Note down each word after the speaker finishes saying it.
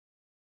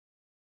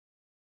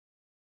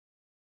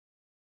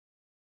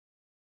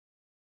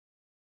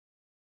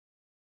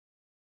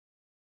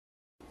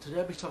Today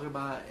I'll be talking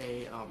about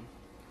a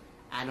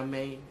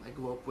anime I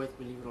grew up with,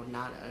 believe it or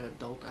not, an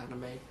adult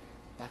anime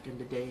back in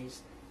the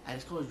days, and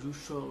it's called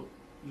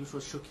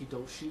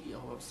Urotsukidoji. I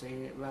hope I'm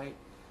saying it right.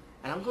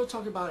 And I'm going to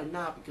talk about it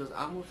now because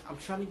I'm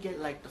trying to get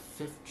like the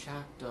fifth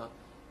chapter,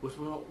 which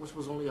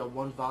was only a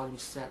one volume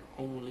set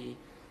only,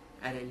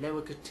 and it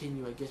never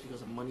continued. I guess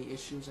because of money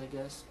issues. I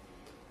guess.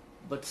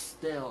 But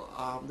still,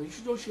 the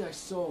Yoshidoshi I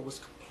saw was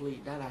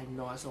complete. That I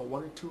know. I saw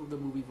 1 and 2 of the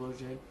movie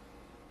version,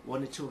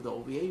 1 and 2 of the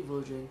OVA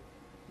version.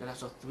 Then I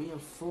saw 3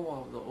 and 4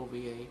 of the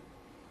OVA.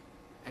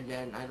 And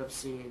then I ended up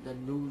seeing the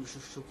new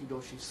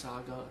Yoshidoshi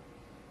saga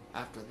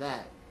after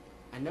that.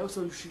 I never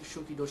saw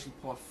Yoshidoshi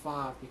Part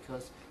 5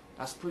 because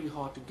that's pretty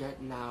hard to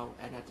get now.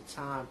 And at the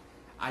time,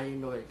 I didn't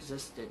know it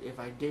existed.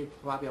 If I did,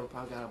 probably I would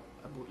probably got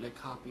a bootleg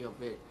copy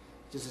of it.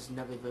 Just it's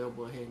never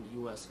available here in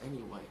the US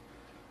anyway.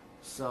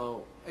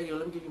 So, anyway,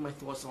 let me give you my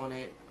thoughts on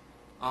it.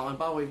 And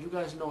by the way, if you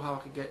guys know how I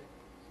could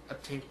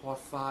obtain Part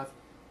 5,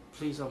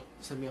 please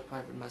send me a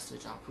private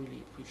message. I'll really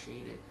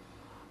appreciate it.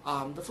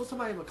 The first time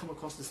I ever come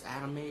across this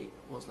anime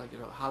was like in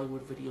a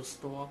Hollywood video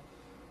store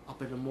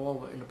up in the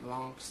mall in the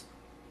Bronx.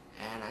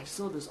 And I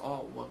saw this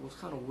artwork. It was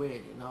kind of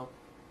weird, you know.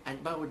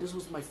 And by the way, this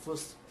was my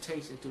first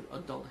taste into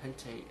adult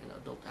hentai and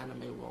adult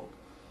anime world.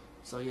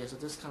 So yeah, so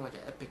this is kind of like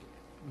an epic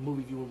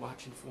movie you were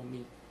watching for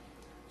me.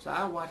 So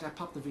I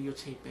popped the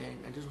videotape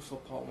in, and this was for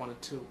part 1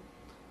 and 2.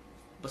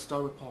 But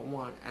started with part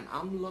 1, and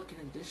I'm looking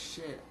at this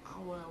shit, I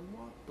went,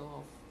 what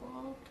the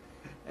fuck?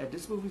 And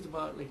this movie's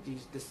about like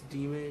this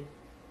demon,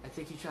 I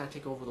think he's trying to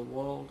take over the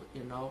world,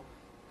 you know,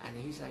 and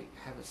he's like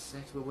having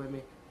sex with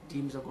women,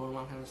 demons are going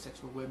around having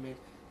sex with women,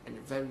 in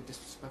a very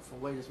disrespectful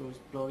way. This movie's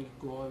bloody,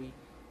 gory,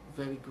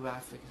 very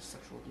graphic in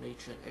sexual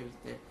nature and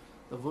everything.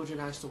 The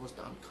version I saw was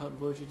the uncut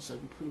version, so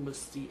you pretty much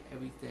see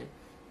everything,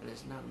 and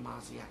it's not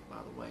Maziak,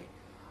 by the way.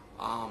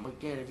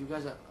 Again, if you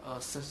guys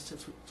are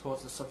sensitive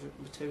towards the subject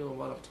material and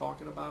what I'm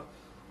talking about,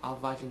 I'll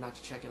advise you not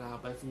to check it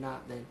out. But if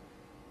not, then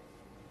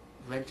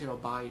rent it or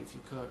buy it if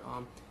you could.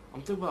 I'm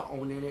thinking about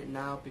owning it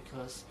now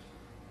because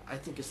I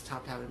think it's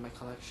time to have it in my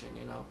collection.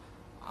 You know,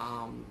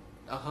 I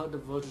heard the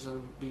versions that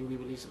are being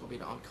re-released are gonna be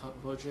the uncut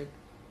version.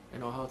 You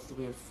know, I heard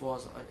 3 and 4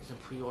 is in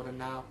pre-order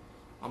now.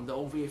 The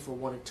OVA for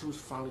 1 and 2 is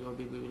finally gonna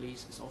be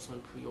re-released. It's also in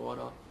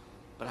pre-order,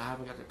 but I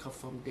haven't got the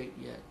confirmed date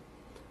yet.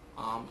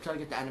 I'm trying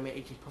to get the Anime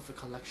 18 Perfect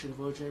Collection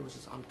version, which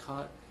is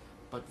uncut,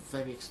 but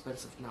very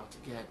expensive now to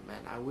get,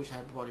 man. I wish I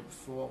had bought it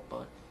before,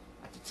 but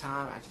at the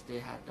time, I just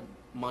didn't have the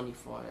money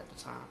for it at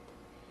the time.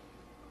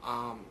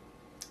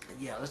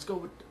 Yeah, let's go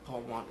with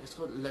part 1. It's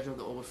called Legend of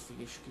the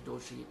Overfiend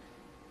Shikidoji,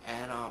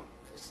 and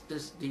it's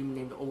this demon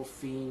named the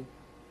Overfiend,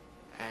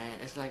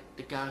 and it's like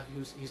the guy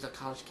he's a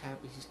college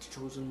campus, he's the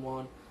chosen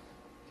one,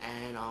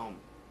 and by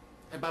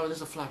the way,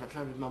 there's a flash. I'm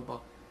trying to remember.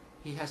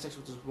 He had sex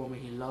with this woman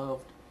he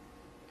loved.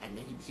 And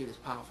then he became this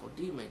powerful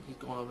demon. He's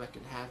going to wreak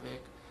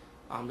havoc.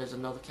 There's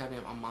another character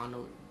named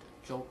Amano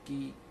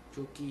Joki. I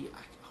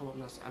hope I'm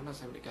not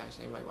saying the guy's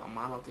name right, but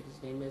Amano, I think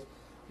his name is.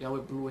 The guy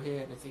with blue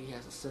hair, and I think he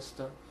has a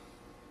sister.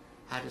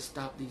 Had to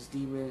stop these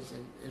demons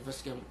and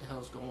investigate what the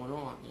hell's going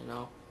on, you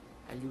know.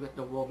 And you got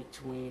the world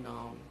between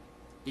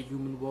the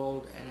human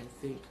world and I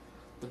think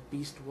the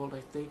beast world,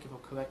 I think, if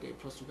I'm correct. And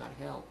plus you got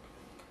hell.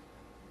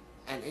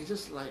 And it's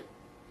just like,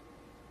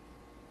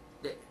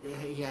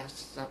 he has to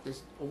stop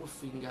this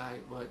Overfiend guy,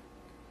 but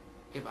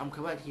if I'm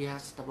correct, he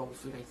has to stop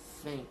Overfiend, I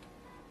think,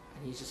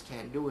 and he just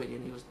can't do it,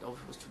 and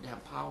Overfiend was too damn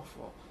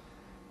powerful,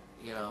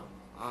 you know.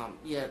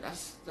 Yeah,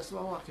 that's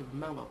all I can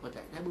remember, but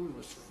that movie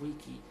was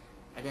freaky.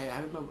 And then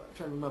I'm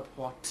trying to remember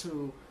part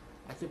 2.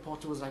 I think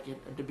part 2 was like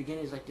at the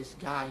beginning, it's like this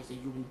guy, he's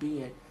a human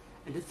being,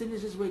 and the thing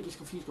is, this way it gets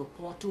confused. Because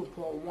part 2 and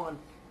part 1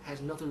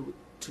 has nothing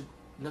to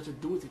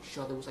do with each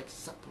other. It was like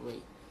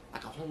separate,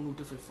 like a whole new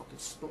different fucking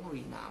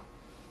story now,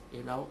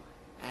 you know.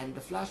 And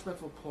the flashback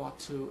for part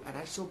 2, and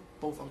I saw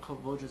both uncut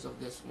versions of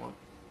this one,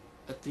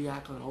 a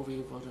theatrical and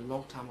OVA version a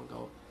long time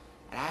ago,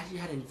 and I actually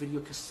had it in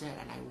video cassette,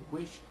 and I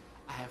wish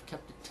I have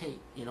kept the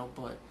tape, you know,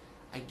 but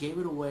I gave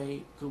it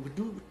away, because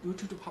due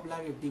to the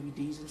popularity of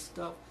DVDs and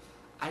stuff,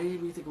 I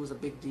didn't really think it was a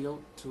big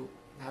deal to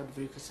have the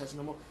video cassettes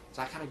no more,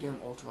 so I kind of gave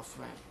them all to a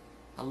friend.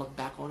 I look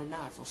back on it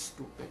now, I feel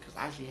stupid, because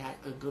I actually had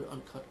a good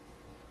uncut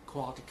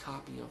quality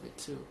copy of it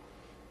too.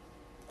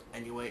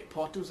 Anyway,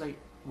 part 2 is like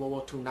World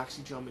War II,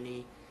 Nazi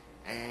Germany,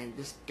 and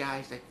this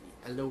guy's like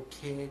a little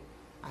kid.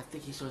 I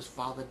think he saw his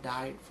father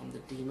died from the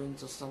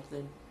demons or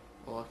something,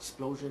 or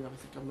explosion, I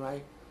think I'm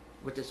right,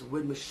 with this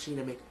wind machine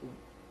to make,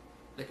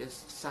 like, a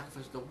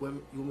sacrifice to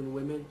human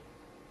women,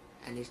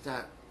 and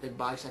their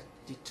bodies start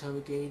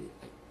deteriorating,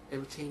 like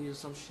irritated or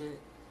some shit.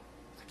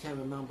 I can't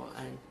remember.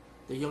 And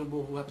the young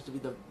boy who happens to be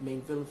the main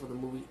villain for the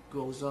movie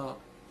grows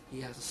up. He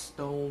has a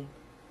stone,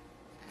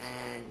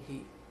 and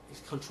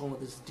he's controlling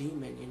this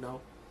demon, you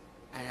know.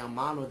 And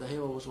Amano, the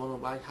hero, was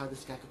wondering how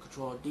this guy could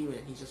control a demon,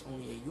 and he's just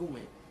only a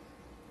human.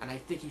 And I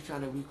think he's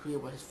trying to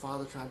recreate what his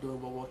father tried to do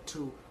in World War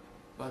II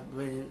by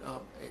bringing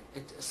up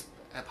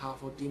a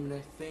powerful demon,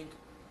 I think.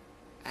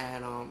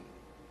 And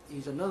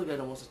he's another guy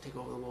that wants to take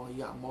over the world.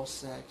 He got more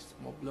sex,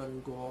 more blood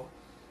and gore,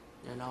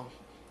 you know.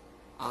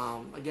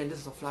 Again, this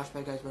is a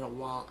flashback, guys. It's been a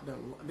while,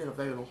 been a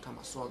very long time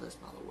I saw this,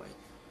 by the way.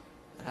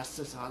 And that's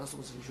since that's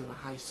was in junior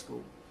high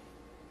school.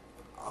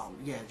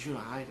 Yeah, junior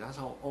high. That's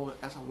how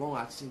long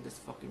I've seen this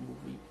fucking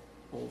movie,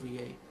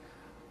 OVA.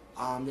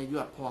 Then you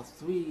have part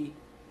 3,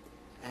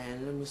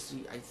 and let me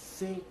see. I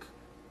think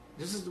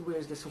this is the way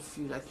it gets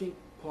confused. I think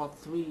part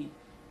 3,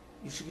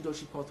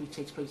 Urotsukidoji part 3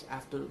 takes place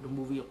after the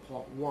movie of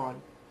part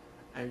 1,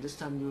 and this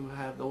time you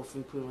have the old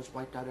three pretty much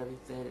wiped out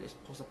everything. It's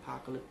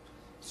post-apocalypse.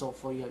 So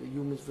far, you have the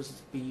humans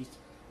versus beasts.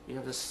 You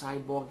have the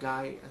cyborg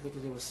guy. I think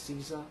his name was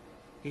Caesar.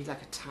 He's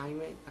like a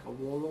tyrant, like a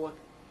warlord,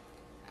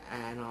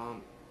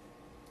 and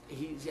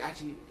he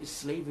actually is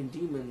slaving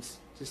demons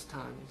this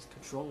time. He's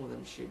controlling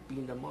them, shit,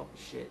 beating them up and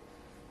shit.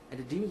 And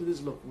the demons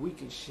just look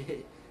weak and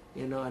shit,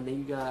 you know. And then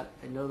you got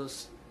another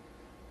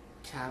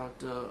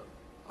character,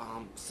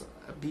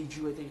 a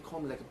Biju, I think you call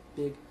him, like a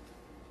big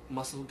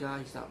muscle guy.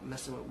 He's not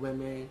messing with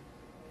women,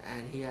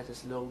 and he has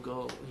this little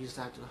girl. He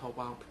decided to help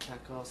out,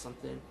 protect her or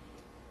something.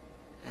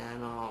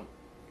 And God,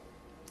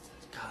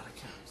 I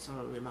can't, I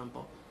don't remember.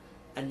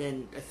 And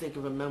then I think I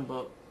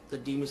remember the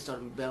demons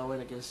started rebelling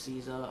against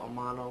Caesar.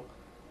 Amano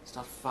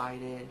started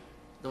fighting.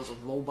 There was a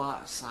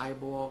robot, a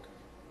cyborg,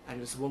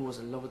 and this woman was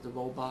in love with the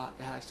robot.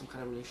 They had like some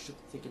kind of relationship,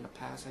 I think, in the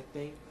past, I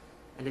think.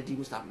 And the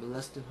demons started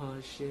molesting her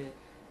and shit.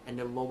 And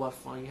the robot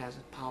finally has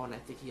his power, and I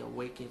think he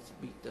awakens to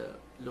beat the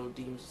little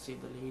demons to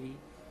save the lady,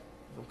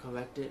 if I'm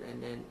corrected.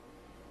 And then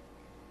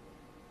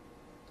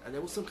there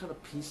was some kind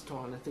of peace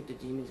talk, and I think the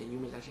demons and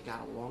humans actually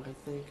got along,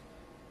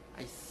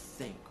 I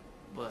think.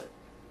 But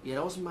yeah,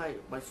 that was my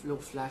little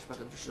flashback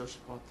of Urotsukidoji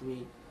part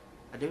 3.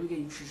 And then we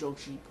get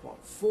Urotsukidoji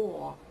part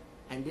 4,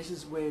 and this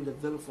is where the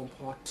villain from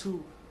part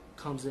 2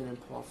 comes in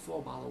part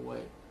 4, by the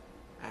way.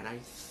 And I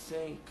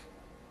think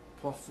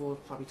part 4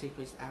 probably takes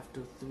place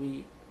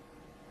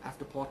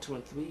after part 2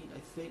 and 3, I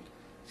think.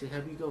 So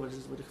here we go, this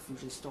is where the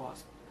confusion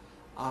starts.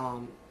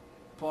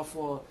 Part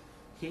 4,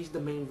 he's the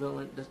main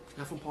villain. The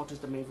guy from part 2 is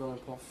the main villain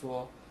in part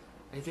 4.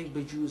 I think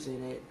Biju's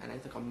in it, and I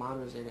think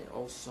Amano's in it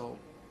also.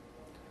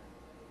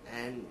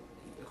 And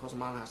of course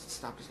Amano has to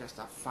stop this guy,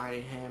 stop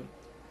fighting him.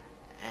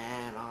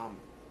 And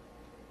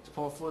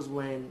part 4 is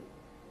when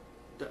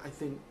I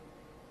think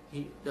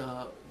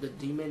the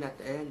demon at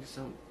the end,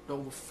 the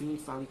old fiend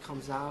finally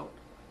comes out,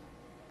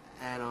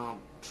 and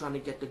trying to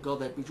get the girl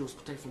that Biju was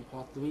protecting from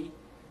part 3.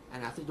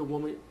 And I think the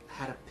woman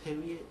had a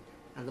period,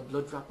 and the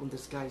blood dropped from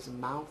this guy's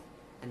mouth,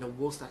 and the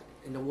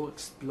wall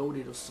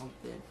exploded or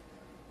something,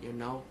 you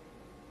know.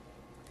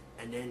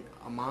 And then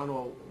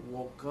Amano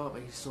woke up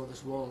and he saw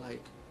this wall,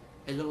 like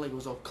it looked like it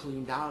was all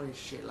cleaned out and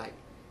shit. Like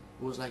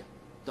it was like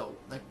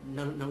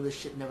none of this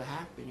shit never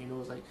happened, you know. It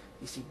was like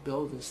you see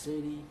building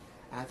city,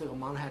 and I think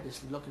Amano had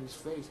this look in his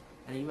face,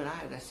 and even I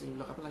had that same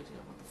look. I'd be like,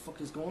 what the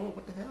fuck is going on?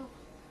 What the hell?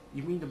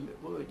 You mean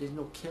there's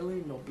no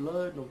killing, no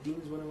blood, no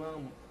demons running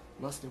around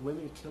lusting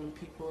women, killing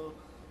people?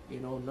 You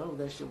know, none of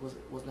that shit was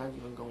not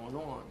even going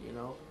on, you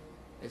know.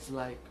 It's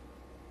like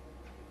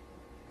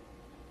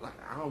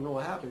I don't know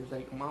what happened. It's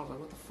like Mom's like,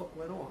 what the fuck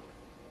went on?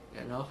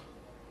 You know?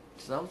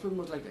 So that was pretty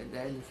much like the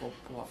ending for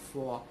part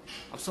 4.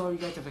 I'm sorry, you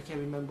guys, if I can't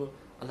remember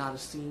a lot of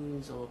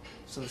scenes or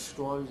some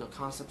stories or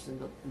concepts in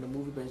the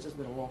movie, but it's just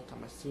been a long time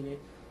I've seen it.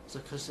 So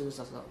consider this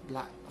as a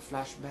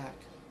flashback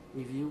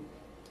review.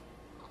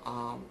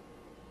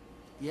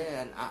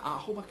 Yeah, and I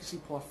hope I can see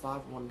part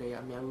 5 one day.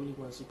 I mean, I really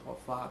want to see part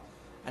 5.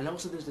 And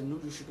also there's the new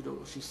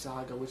Urotsukidoji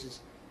saga, which is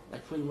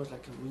like pretty much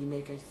like a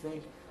remake, I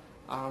think.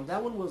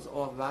 That one was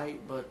alright,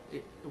 but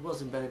it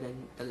wasn't better than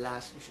the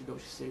last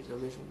Urotsukidoji series, the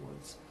original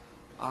ones.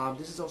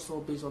 This is also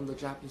based on the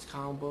Japanese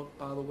comic book,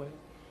 by the way.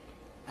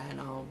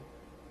 And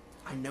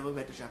I never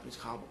read the Japanese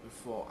comic book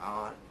before,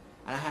 and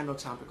I had no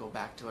time to go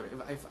back to it.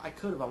 If I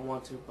could, if I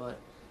want to, but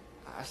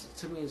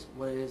to me, it's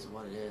what it is,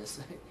 what it is.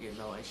 You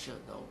know, I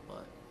should though,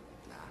 but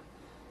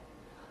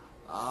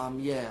nah.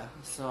 Yeah.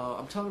 So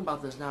I'm talking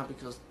about this now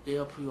because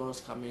there are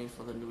pre-orders coming in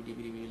for the new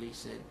DVD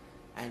releasing,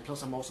 and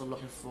plus I'm also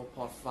looking for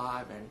part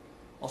 5, and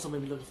also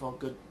maybe looking for a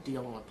good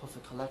deal on a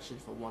perfect collection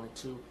for 1 and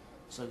 2.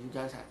 So if you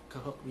guys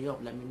could hook me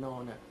up, let me know,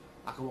 and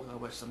I can work out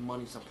with some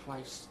money, some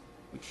price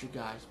with you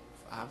guys.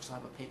 I also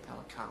have a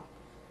PayPal account,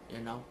 you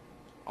know.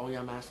 All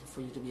I'm asking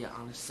for you to be an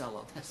honest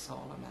seller. That's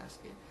all I'm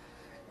asking.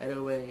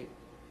 Anyway,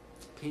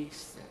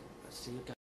 peace, and see you guys.